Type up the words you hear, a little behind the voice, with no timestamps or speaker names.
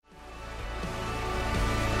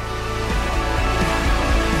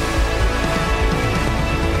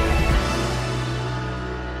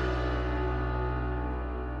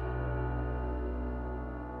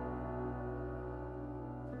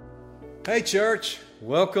Hey church,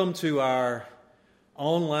 welcome to our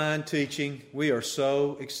online teaching. We are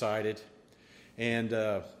so excited.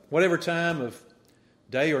 And whatever time of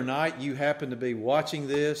day or night you happen to be watching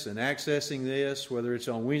this and accessing this, whether it's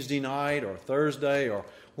on Wednesday night or Thursday or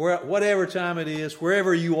whatever time it is,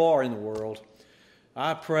 wherever you are in the world,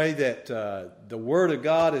 I pray that the Word of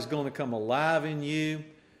God is going to come alive in you.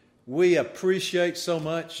 We appreciate so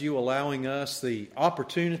much you allowing us the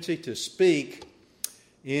opportunity to speak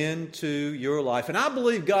into your life. And I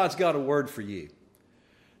believe God's got a word for you.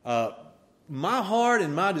 My heart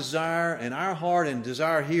and my desire and our heart and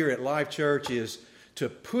desire here at Life Church is to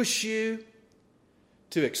push you,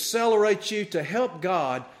 to accelerate you, to help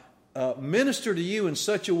God minister to you in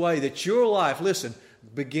such a way that your life, listen,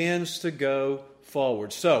 begins to go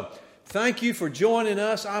forward. So, thank you for joining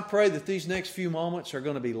us. I pray that these next few moments are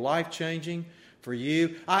going to be life-changing for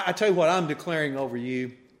you. I tell you what I'm declaring over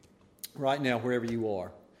you right now, wherever you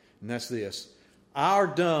are, and that's this: our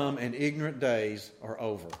dumb and ignorant days are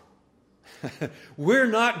over. We're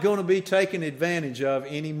not going to be taken advantage of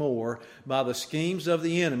anymore by the schemes of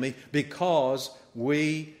the enemy because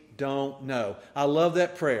we don't know. I love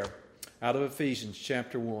that prayer out of Ephesians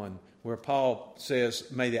chapter 1, where Paul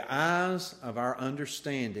says, "May the eyes of our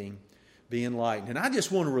understanding be enlightened." And I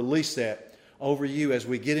just want to release that over you as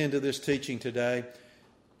we get into this teaching today.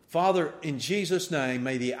 Father, in Jesus' name,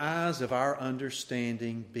 may the eyes of our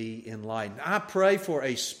understanding be enlightened. I pray for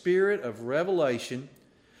a spirit of revelation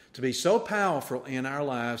to be so powerful in our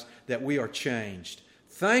lives that we are changed.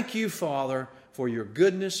 Thank you, Father, for your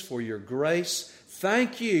goodness, for your grace.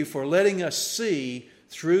 Thank you for letting us see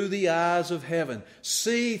through the eyes of heaven,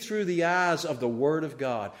 see through the eyes of the Word of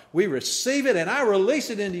God. We receive it and I release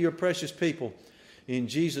it into your precious people in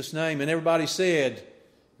Jesus' name. And everybody said,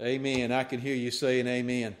 amen. I can hear you saying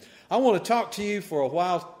amen. I want to talk to you for a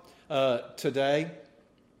while today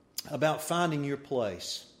about finding your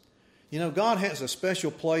place. You know, God has a special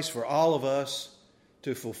place for all of us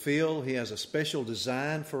to fulfill. He has a special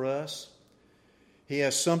design for us. He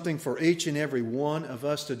has something for each and every one of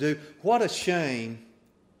us to do. What a shame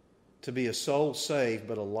to be a soul saved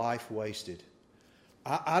but a life wasted.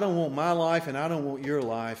 I don't want my life and I don't want your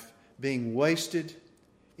life being wasted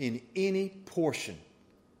in any portion.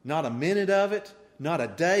 Not a minute of it, not a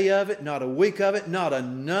day of it, not a week of it, not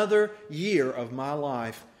another year of my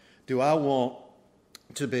life do I want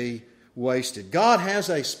to be wasted. God has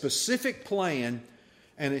a specific plan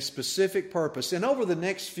and a specific purpose. And over the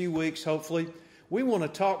next few weeks, hopefully, we want to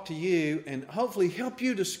talk to you and hopefully help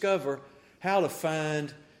you discover how to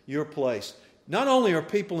find your place. Not only are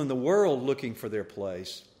people in the world looking for their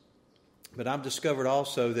place, but I've discovered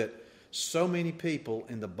also that so many people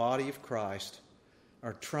in the body of Christ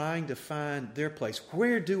are trying to find their place.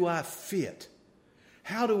 Where do I fit?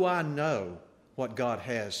 How do I know what God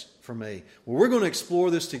has for me? Well, we're going to explore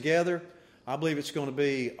this together. I believe it's going to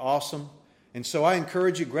be awesome. And so I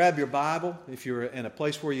encourage you, grab your Bible if you're in a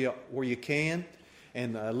place where you can.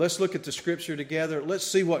 And let's look at the Scripture together. Let's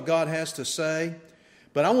see what God has to say.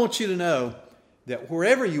 But I want you to know that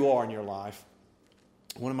wherever you are in your life,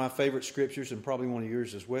 one of my favorite scriptures, and probably one of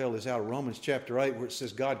yours as well, is out of Romans chapter 8, where it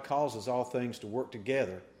says God causes all things to work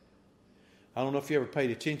together. I don't know if you ever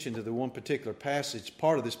paid attention to the one particular passage,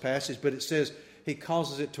 part of this passage, but it says He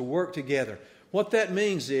causes it to work together. What that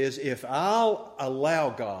means is if I'll allow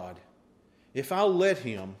God, if I'll let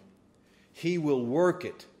Him, He will work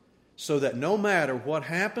it so that no matter what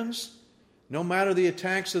happens, no matter the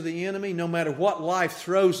attacks of the enemy, no matter what life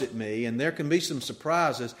throws at me, and there can be some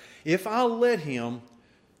surprises, if I'll let Him,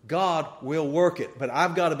 God will work it. But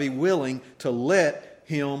I've got to be willing to let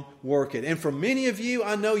Him work it. And for many of you,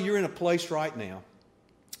 I know you're in a place right now.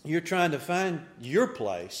 You're trying to find your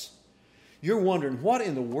place. You're wondering what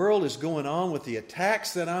in the world is going on with the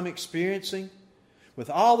attacks that I'm experiencing, with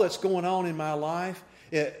all that's going on in my life.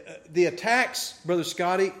 The attacks, Brother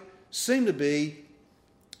Scotty, seem to be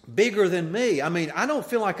bigger than me. I mean, I don't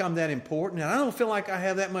feel like I'm that important, and I don't feel like I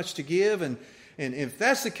have that much to give. And if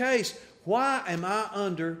that's the case, why am I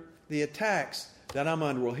under the attacks that I'm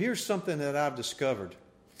under? Well, here's something that I've discovered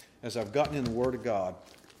as I've gotten in the Word of God.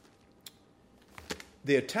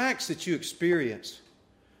 The attacks that you experience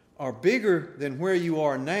are bigger than where you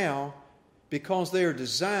are now because they are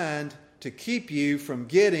designed to keep you from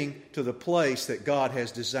getting to the place that God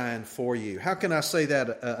has designed for you. How can I say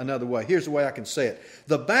that another way? Here's the way I can say it.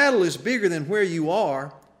 The battle is bigger than where you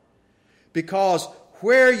are because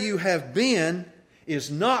where you have been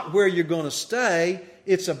is not where you're going to stay.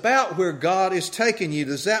 It's about where God is taking you.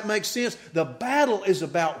 Does that make sense? The battle is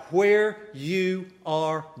about where you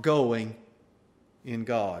are going in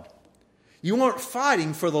God. You aren't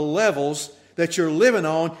fighting for the levels that you're living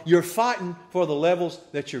on, you're fighting for the levels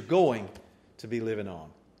that you're going to be living on.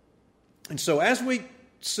 And so as we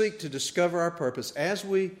seek to discover our purpose, as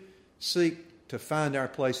we seek to find our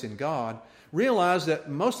place in God, realize that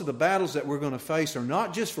most of the battles that we're going to face are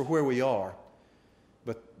not just for where we are,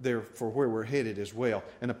 but they're for where we're headed as well.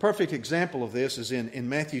 And a perfect example of this is in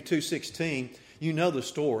Matthew 2:16. You know the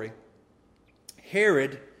story.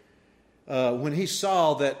 Herod, when he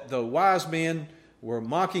saw that the wise men were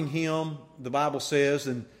mocking him, the Bible says,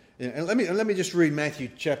 and let me just read Matthew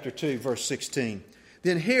chapter 2, verse 16.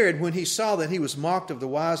 Then Herod, when he saw that he was mocked of the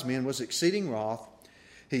wise men, was exceeding wroth.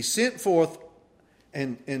 He sent forth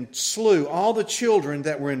and slew all the children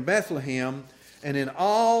that were in Bethlehem and in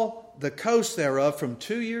all the coast thereof from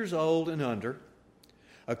 2 years old and under,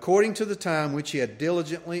 according to the time which he had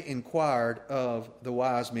diligently inquired of the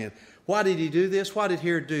wise men. Why did he do this? Why did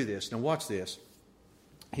Herod do this? Now watch this.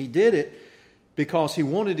 He did it because he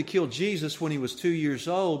wanted to kill Jesus when he was 2 years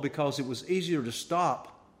old, because it was easier to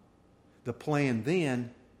stop the plan then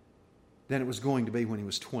than it was going to be when he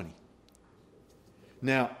was 20.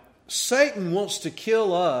 Now, Satan wants to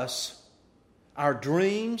kill us, our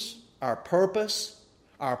dreams, our purpose,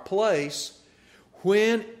 our place,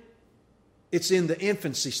 when it's in the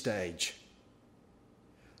infancy stage,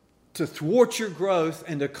 to thwart your growth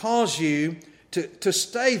and to cause you to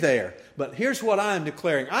stay there. But here's what I am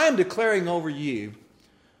declaring. I am declaring over you,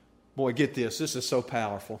 boy, get this, this is so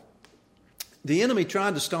powerful. The enemy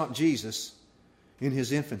tried to stop Jesus in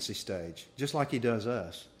his infancy stage, just like he does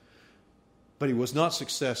us. But he was not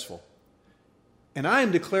successful. And I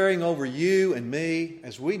am declaring over you and me,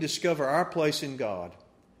 as we discover our place in God,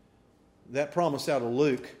 that promise out of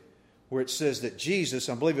Luke, where it says that Jesus,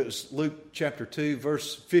 I believe it was Luke chapter 2,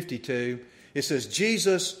 verse 52, it says,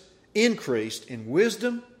 Jesus increased in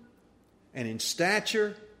wisdom and in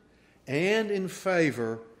stature and in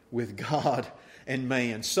favor with God and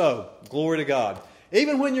man. So, glory to God.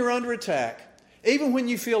 Even when you're under attack, even when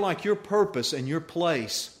you feel like your purpose and your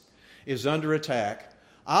place is under attack,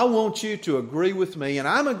 I want you to agree with me, and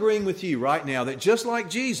I'm agreeing with you right now, that just like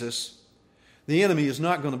Jesus, the enemy is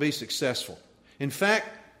not going to be successful. In fact,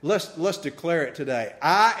 let's declare it today.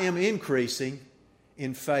 I am increasing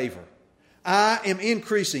in favor. I am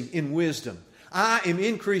increasing in wisdom. I am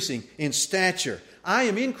increasing in stature. I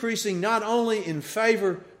am increasing not only in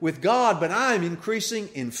favor with God, but I am increasing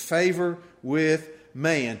in favor with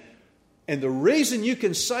man. And the reason you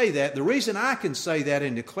can say that, the reason I can say that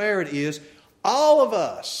and declare it is, all of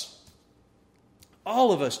us,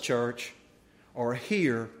 church, are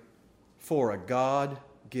here for a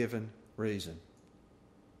God-given reason.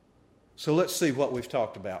 So let's see what we've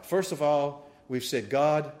talked about. First of all, we've said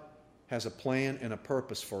God has a plan and a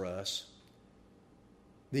purpose for us.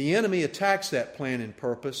 The enemy attacks that plan and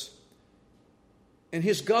purpose, and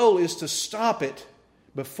his goal is to stop it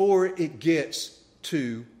before it gets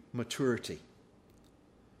to maturity.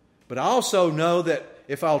 But I also know that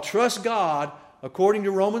if I'll trust God, according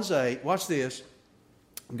to Romans 8, watch this,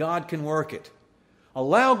 God can work it.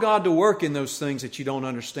 Allow God to work in those things that you don't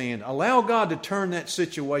understand. Allow God to turn that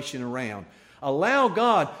situation around. Allow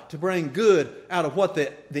God to bring good out of what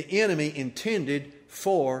the enemy intended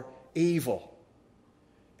for evil.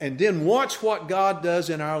 And then watch what God does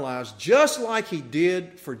in our lives, just like He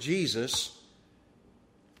did for Jesus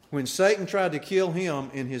when Satan tried to kill Him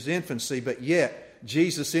in His infancy, but yet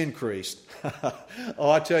Jesus increased. Oh,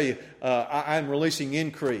 I tell you, I'm releasing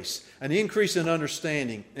increase. An increase in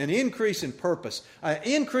understanding, an increase in purpose, an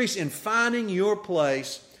increase in finding your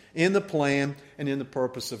place in the plan and in the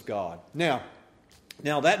purpose of God. Now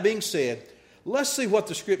that being said, let's see what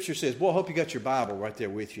the Scripture says. Boy, I hope you got your Bible right there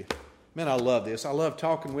with you. Man, I love this. I love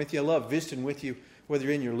talking with you. I love visiting with you, whether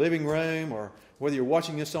you're in your living room or whether you're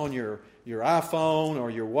watching this on your iPhone or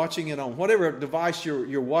you're watching it on whatever device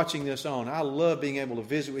you're watching this on. I love being able to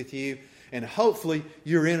visit with you, and hopefully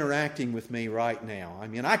you're interacting with me right now. I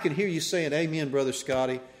mean, I can hear you saying, "Amen, Brother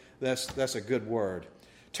Scotty." That's a good word.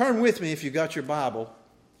 Turn with me, if you got your Bible,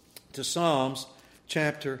 to Psalms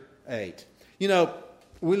chapter 8. You know,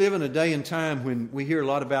 we live in a day and time when we hear a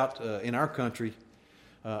lot about, in our country,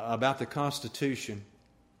 about the Constitution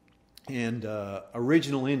and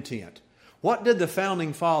original intent. What did the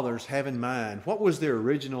Founding Fathers have in mind? What was their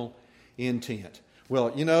original intent?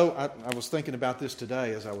 Well, you know, I was thinking about this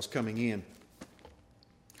today as I was coming in.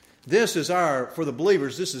 This is for the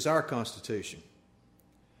believers, this is our Constitution.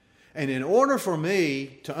 And in order for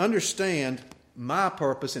me to understand my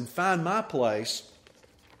purpose and find my place,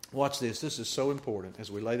 watch this, this is so important as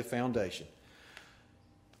we lay the foundation.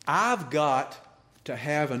 I've got to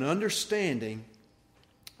have an understanding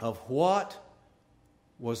of what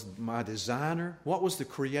was my designer, what was the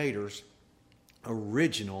Creator's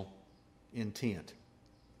original intent.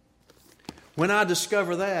 When I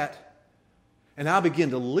discover that, and I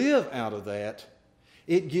begin to live out of that,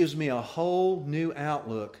 it gives me a whole new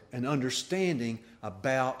outlook and understanding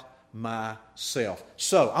about myself.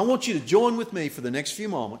 So, I want you to join with me for the next few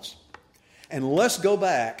moments, and let's go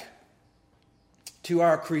back to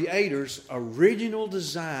our Creator's original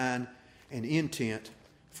design and intent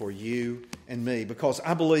for you and me, because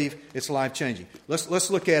I believe it's life-changing. Let's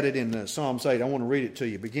look at it in Psalms 8. I want to read it to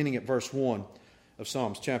you, beginning at verse 1 of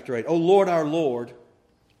Psalms chapter 8. O Lord, our Lord,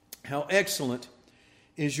 how excellent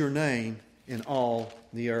is your name in all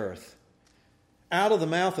the earth. Out of the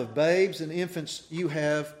mouth of babes and infants you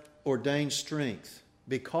have ordained strength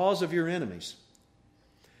because of your enemies,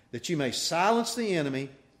 that you may silence the enemy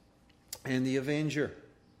and the avenger.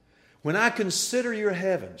 When I consider your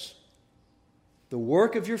heavens, the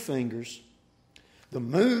work of your fingers, the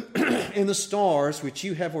moon and the stars which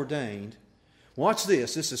you have ordained. Watch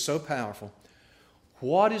this. This is so powerful.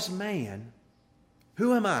 What is man?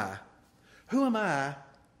 Who am I? Who am I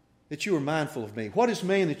that you are mindful of me? What is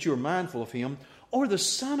man that you are mindful of him? Or the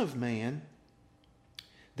Son of Man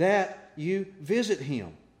that you visit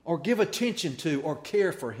him or give attention to or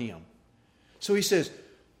care for him? So he says,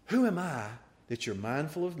 who am I that you're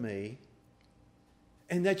mindful of me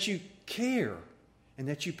and that you care and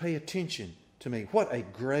that you pay attention to me? What a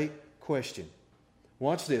great question.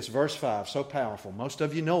 Watch this, verse 5, so powerful. Most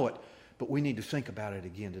of you know it, but we need to think about it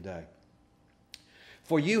again today.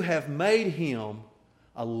 For you have made him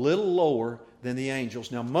a little lower than the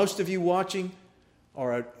angels. Now, most of you watching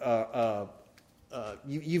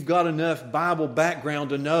you've got enough Bible background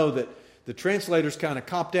to know that the translators kind of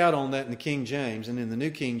copped out on that in the King James, and in the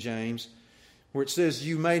New King James, where it says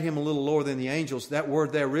you made him a little lower than the angels, that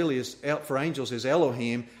word there really is for angels is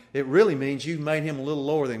Elohim. It really means you made him a little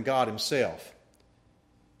lower than God himself.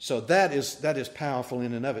 So that is powerful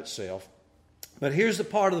in and of itself. But here's the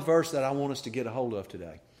part of the verse that I want us to get a hold of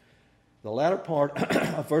today. The latter part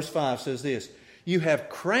of verse 5 says this, you have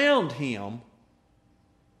crowned him.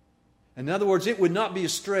 In other words, it would not be a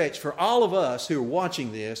stretch for all of us who are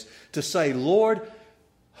watching this to say, Lord,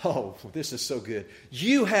 oh, this is so good.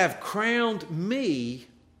 You have crowned me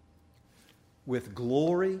with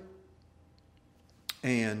glory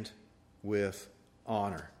and with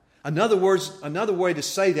honor. Another way to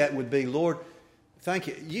say that would be, Lord, thank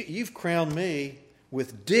you. You've crowned me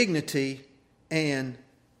with dignity and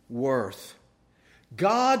worth.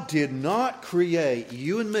 God did not create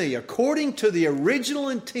you and me according to the original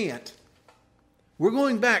intent. We're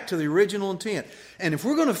going back to the original intent. And if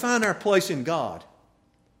we're going to find our place in God,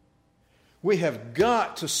 we have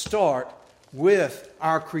got to start with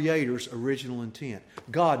our Creator's original intent.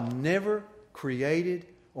 God never created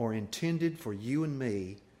or intended for you and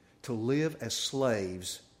me to live as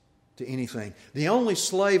slaves to anything. The only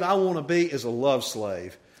slave I want to be is a love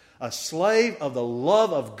slave. A slave of the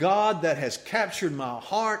love of God that has captured my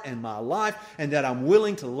heart and my life and that I'm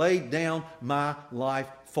willing to lay down my life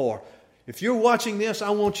for. If you're watching this,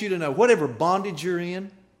 I want you to know whatever bondage you're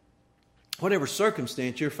in, whatever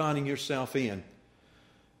circumstance you're finding yourself in,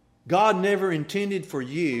 God never intended for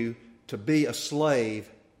you to be a slave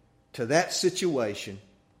to that situation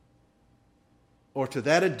or to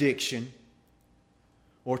that addiction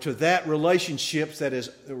or to that relationship that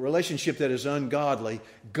is ungodly.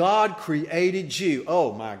 God created you.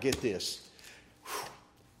 Oh my, get this.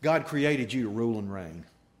 God created you to rule and reign.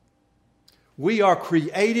 We are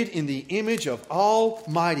created in the image of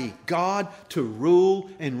Almighty God to rule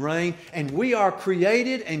and reign. And we are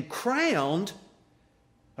created and crowned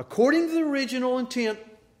according to the original intent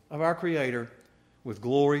of our Creator with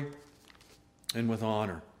glory and with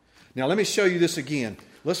honor. Now let me show you this again.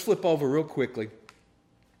 Let's flip over real quickly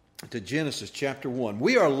to Genesis chapter 1.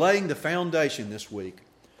 We are laying the foundation this week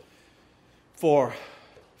for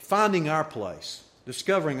finding our place,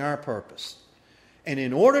 discovering our purpose. And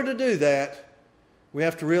in order to do that, we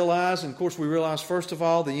have to realize, and of course we realize first of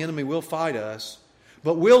all, the enemy will fight us,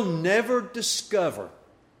 but we'll never discover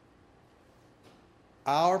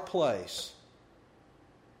our place,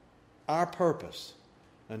 our purpose,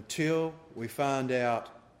 until we find out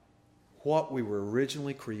what we were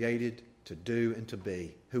originally created to do and to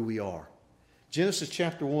be, who we are. Genesis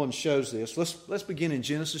chapter 1 shows this. Let's begin in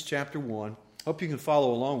Genesis chapter 1. Hope you can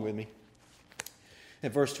follow along with me.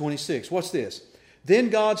 At verse 26, what's this? Then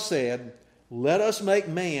God said, let us make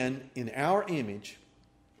man in our image,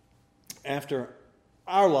 after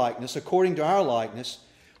our likeness, according to our likeness.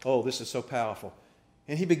 Oh, this is so powerful.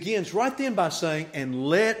 And he begins right then by saying, and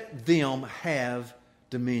let them have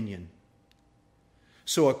dominion.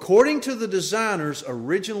 So according to the designer's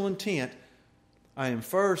original intent, I am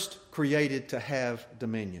first created to have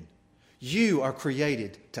dominion. You are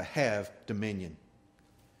created to have dominion.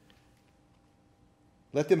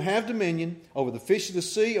 Let them have dominion over the fish of the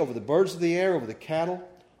sea, over the birds of the air, over the cattle,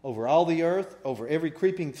 over all the earth, over every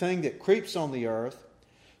creeping thing that creeps on the earth.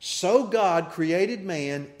 So God created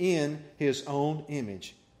man in His own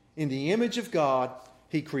image. In the image of God,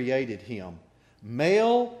 He created him.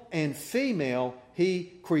 Male and female,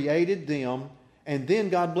 He created them. And then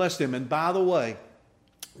God blessed them. And by the way,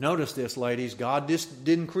 notice this, ladies. God just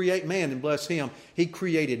didn't create man and bless him. He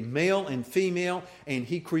created male and female, and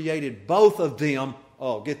He created both of them,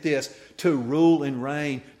 oh, get this, to rule and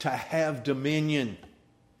reign, to have dominion.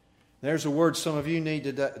 There's a word some of you need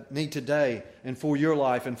today and for your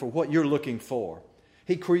life and for what you're looking for.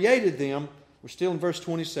 He created them. We're still in verse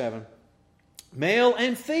 27. Male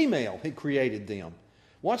and female, He created them.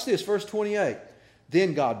 Watch this, verse 28.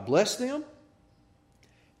 Then God blessed them,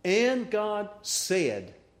 and God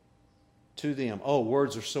said to them. Oh,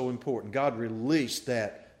 words are so important. God released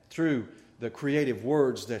that through the creative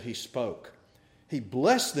words that He spoke. He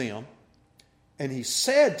blessed them, and He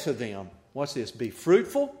said to them, watch this, be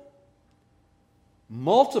fruitful,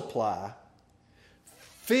 multiply,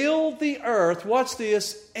 fill the earth, watch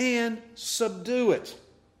this, and subdue it.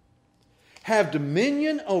 Have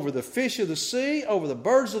dominion over the fish of the sea, over the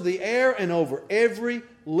birds of the air, and over every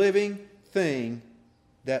living thing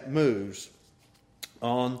that moves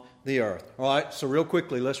on the earth. All right, so real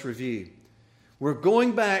quickly, let's review. We're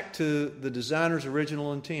going back to the designer's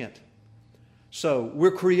original intent. So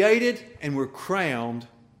we're created and we're crowned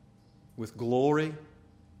with glory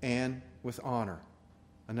and with honor.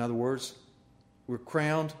 In other words, we're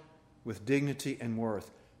crowned with dignity and worth.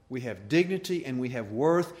 We have dignity and we have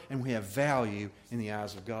worth and we have value in the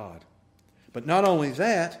eyes of God. But not only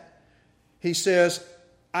that, He says,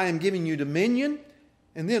 I am giving you dominion.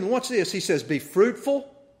 And then watch this. He says, be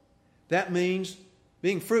fruitful. That means,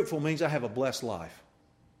 being fruitful means I have a blessed life.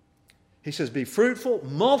 He says, be fruitful,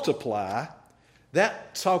 multiply.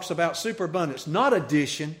 That talks about superabundance, not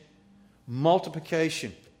addition,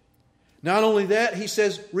 multiplication. Not only that, He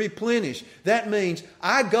says replenish. That means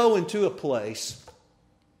I go into a place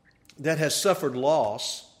that has suffered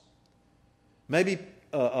loss, maybe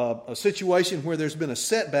a situation where there's been a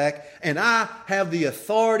setback, and I have the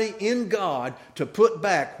authority in God to put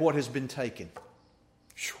back what has been taken.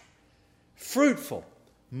 Fruitful,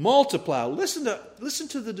 multiply. Listen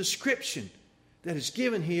to the description that is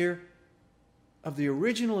given here of the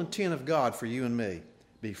original intent of God for you and me.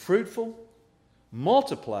 Be fruitful,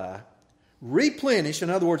 multiply, replenish. In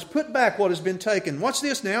other words, put back what has been taken. Watch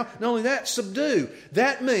this now. Not only that, subdue.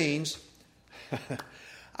 That means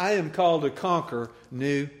I am called to conquer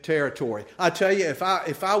new territory. I tell you, if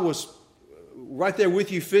I was right there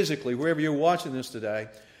with you physically, wherever you're watching this today,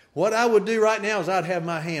 what I would do right now is I'd have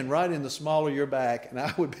my hand right in the small of your back, and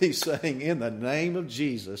I would be saying, in the name of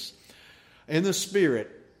Jesus, in the Spirit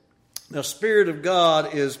of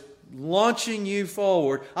God is launching you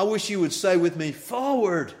forward. I wish you would say with me,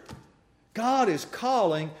 forward. God is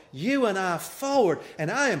calling you and I forward. And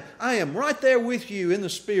I am right there with you in the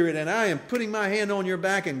Spirit, and I am putting my hand on your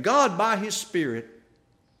back, and God by His Spirit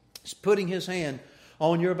is putting His hand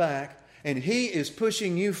on your back, and He is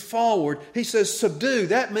pushing you forward. He says subdue.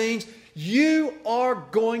 That means you are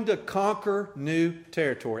going to conquer new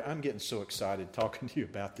territory. I'm getting so excited talking to you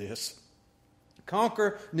about this.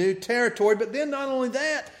 Conquer new territory. But then not only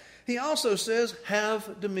that, He also says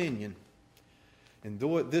have dominion. And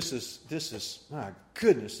though this is, my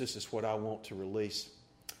goodness, this is what I want to release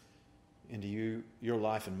into your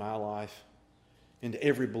life and my life, into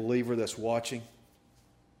every believer that's watching.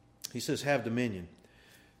 He says, have dominion.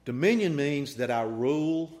 Dominion means that I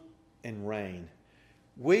rule and reign.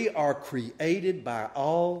 We are created by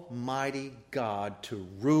Almighty God to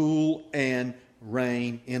rule and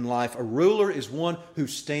reign in life. A ruler is one who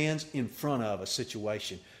stands in front of a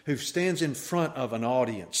situation, who stands in front of an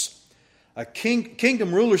audience. A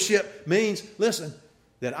kingdom rulership means, listen,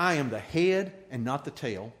 that I am the head and not the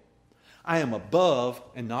tail. I am above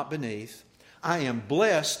and not beneath. I am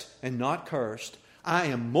blessed and not cursed. I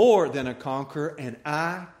am more than a conqueror, and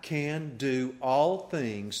I can do all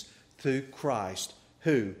things through Christ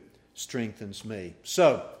who strengthens me.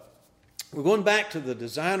 So, we're going back to the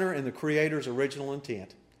designer and the creator's original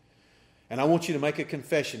intent. And I want you to make a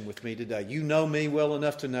confession with me today. You know me well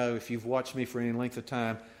enough to know, if you've watched me for any length of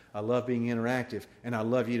time, I love being interactive, and I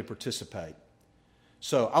love you to participate.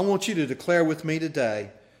 So I want you to declare with me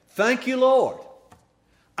today, thank you, Lord.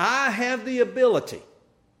 I have the ability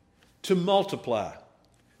to multiply,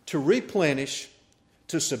 to replenish,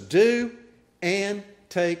 to subdue, and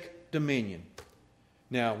take dominion.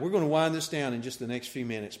 Now, we're going to wind this down in just the next few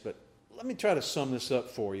minutes, but let me try to sum this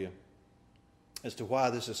up for you as to why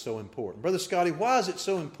this is so important. Brother Scotty, why is it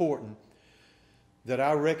so important that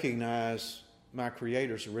I recognize my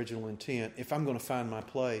Creator's original intent if I'm going to find my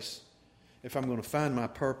place, if I'm going to find my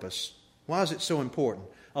purpose? Why is it so important?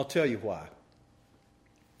 I'll tell you why.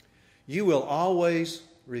 You will always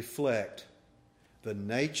reflect the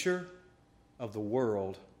nature of the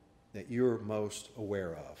world that you're most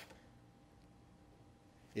aware of.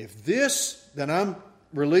 If this that I'm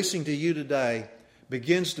releasing to you today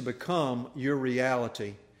begins to become your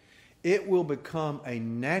reality, it will become a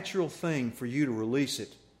natural thing for you to release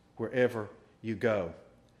it wherever you go.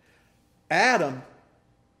 Adam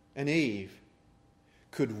and Eve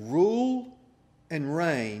could rule and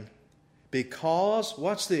reign because,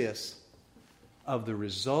 watch this, of the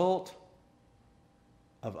result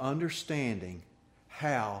of understanding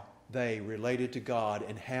how they related to God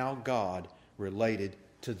and how God related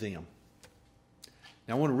to them.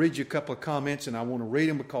 Now I want to read you a couple of comments, and I want to read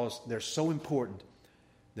them because they're so important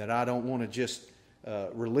that I don't want to just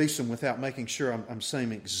release them without making sure I'm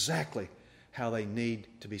saying exactly how they need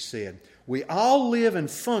to be said. We all live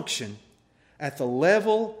and function at the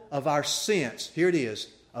level of our sense, here it is,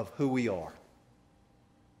 of who we are.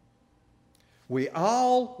 We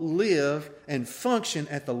all live and function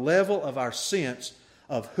at the level of our sense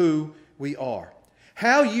of who we are.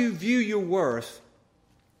 How you view your worth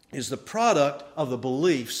is the product of the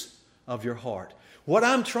beliefs of your heart. What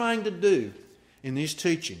I'm trying to do in these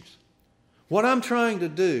teachings, what I'm trying to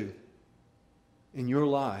do in your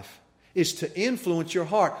life is to influence your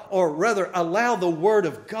heart, or rather allow the Word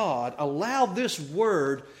of God, allow this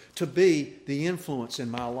Word to be the influence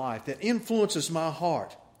in my life that influences my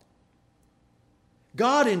heart.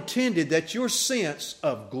 God intended that your sense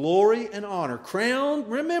of glory and honor, crowned,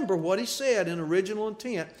 remember what He said in original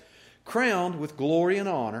intent, crowned with glory and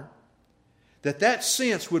honor, that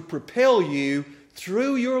sense would propel you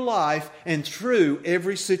through your life and through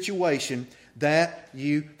every situation that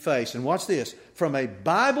you face. And watch this, from a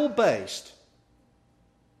Bible-based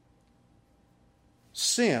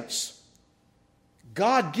sense,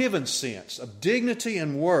 God-given sense of dignity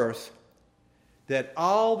and worth, that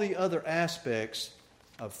all the other aspects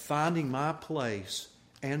of finding my place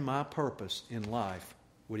and my purpose in life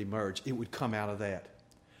would emerge. It would come out of that.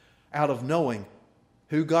 Out of knowing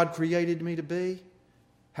who God created me to be,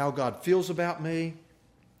 how God feels about me,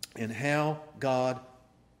 and how God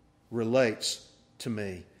relates to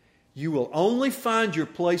me. You will only find your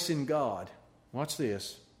place in God, watch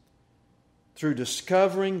this, through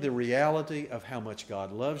discovering the reality of how much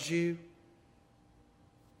God loves you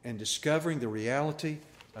and discovering the reality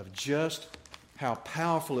of just how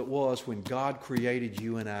powerful it was when God created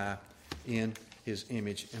you and I in His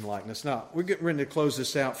image and likeness. Now, we're getting ready to close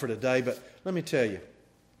this out for today, but let me tell you,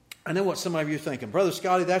 I know what some of you are thinking. Brother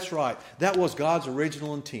Scotty, that's right. That was God's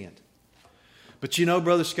original intent. But you know,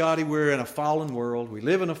 Brother Scotty, we're in a fallen world. We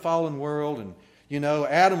live in a fallen world, and you know,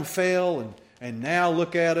 Adam fell, and now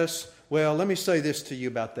look at us. Well, let me say this to you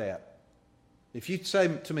about that. If you say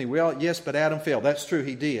to me, well, yes, but Adam fell. That's true,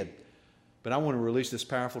 he did. But I want to release this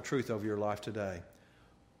powerful truth over your life today.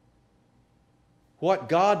 What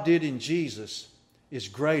God did in Jesus is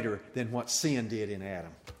greater than what sin did in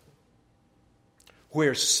Adam.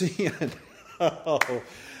 Where sin, I'm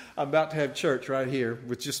about to have church right here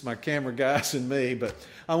with just my camera guys and me, but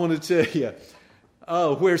I want to tell you,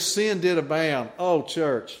 where sin did abound,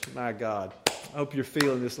 church, my God, I hope you're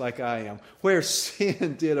feeling this like I am. Where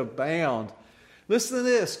sin did abound, listen to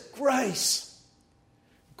this, grace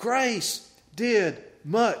did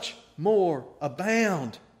much more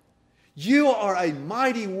abound. You are a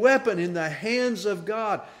mighty weapon in the hands of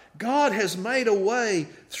God. God has made a way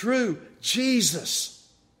through Jesus.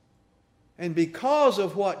 And because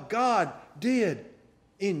of what God did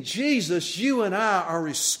in Jesus, you and I are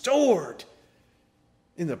restored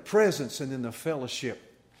in the presence and in the fellowship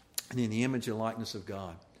and in the image and likeness of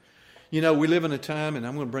God. You know, we live in a time, and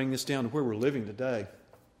I'm going to bring this down to where we're living today,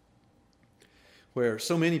 where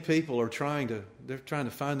so many people are trying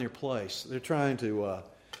to find their place. They're trying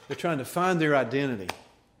to find their identity.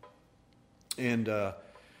 And,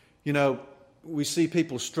 we see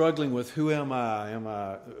people struggling with, who am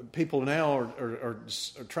I? People now are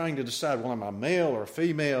trying to decide, well, am I male or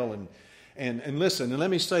female? And listen, and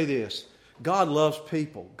let me say this. God loves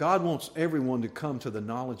people. God wants everyone to come to the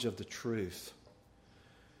knowledge of the truth.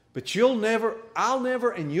 But I'll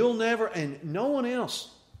never, and you'll never, and no one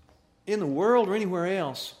else in the world or anywhere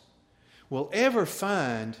else will ever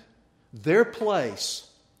find their place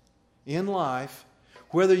in life,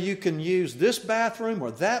 whether you can use this bathroom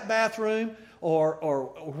or that bathroom or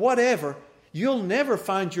whatever. you'll never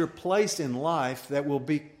find your place in life that will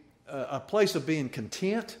be a place of being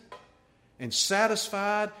content and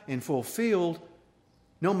satisfied and fulfilled,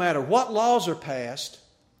 no matter what laws are passed,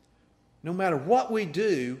 no matter what we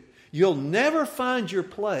do. You'll never find your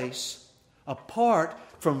place apart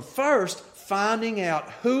from first finding out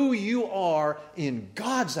who you are in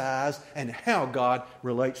God's eyes and how God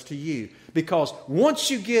relates to you. Because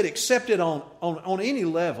once you get accepted on any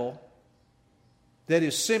level that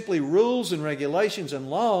is simply rules and regulations and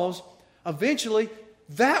laws, eventually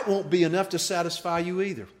that won't be enough to satisfy you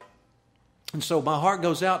either. And so my heart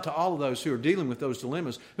goes out to all of those who are dealing with those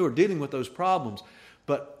dilemmas, who are dealing with those problems.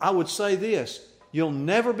 But I would say this, you'll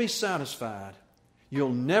never be satisfied.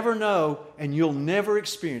 You'll never know, and you'll never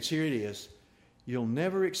experience, here it is, you'll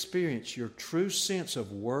never experience your true sense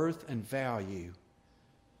of worth and value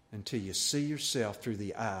until you see yourself through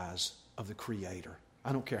the eyes of the Creator.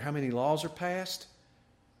 I don't care how many laws are passed.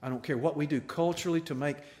 I don't care what we do culturally to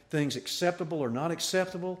make things acceptable or not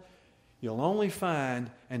acceptable. You'll only find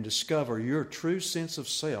and discover your true sense of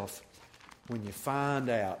self when you find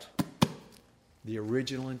out the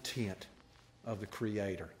original intent of the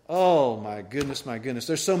Creator. Oh, my goodness, my goodness.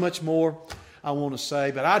 There's so much more I want to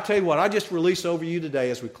say. But I tell you what, I just release over you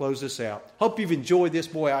today as we close this out. Hope you've enjoyed this.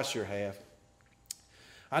 Boy, I sure have.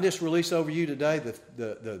 I just release over you today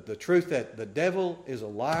the truth that the devil is a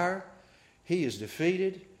liar. He is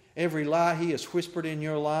defeated. Every lie he has whispered in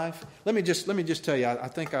your life. Let me just tell you, I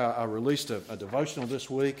think I released a devotional this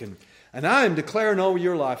week, and I am declaring over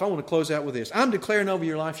your life. I want to close out with this. I'm declaring over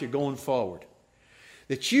your life you're going forward.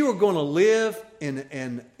 That you are going to live in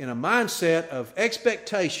a mindset of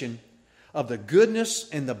expectation of the goodness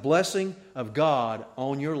and the blessing of God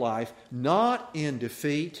on your life, not in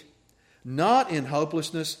defeat, not in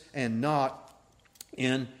hopelessness, and not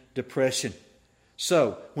in depression.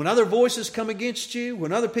 So, when other voices come against you,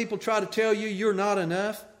 when other people try to tell you you're not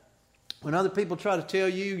enough, when other people try to tell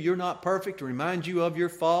you you're not perfect, to remind you of your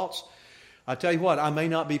faults, I tell you what, I may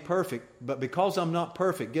not be perfect, but because I'm not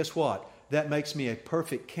perfect, guess what? That makes me a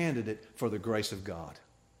perfect candidate for the grace of God.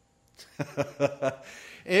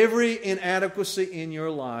 Every inadequacy in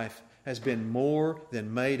your life has been more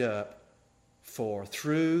than made up for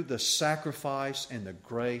through the sacrifice and the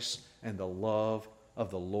grace and the love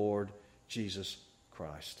of the Lord Jesus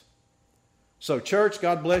Christ. So, church,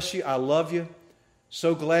 God bless you. I love you.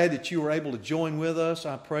 So glad that you were able to join with us.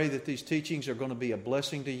 I pray that these teachings are going to be a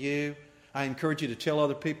blessing to you. I encourage you to tell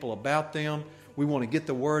other people about them. We want to get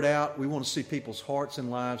the word out. We want to see people's hearts and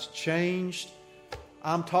lives changed.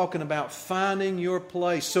 I'm talking about finding your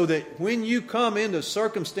place so that when you come into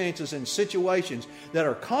circumstances and situations that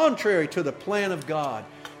are contrary to the plan of God,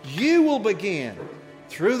 you will begin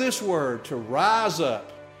through this word to rise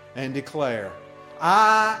up and declare,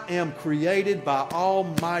 I am created by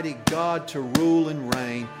Almighty God to rule and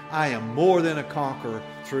reign. I am more than a conqueror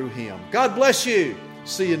through Him. God bless you.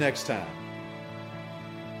 See you next time.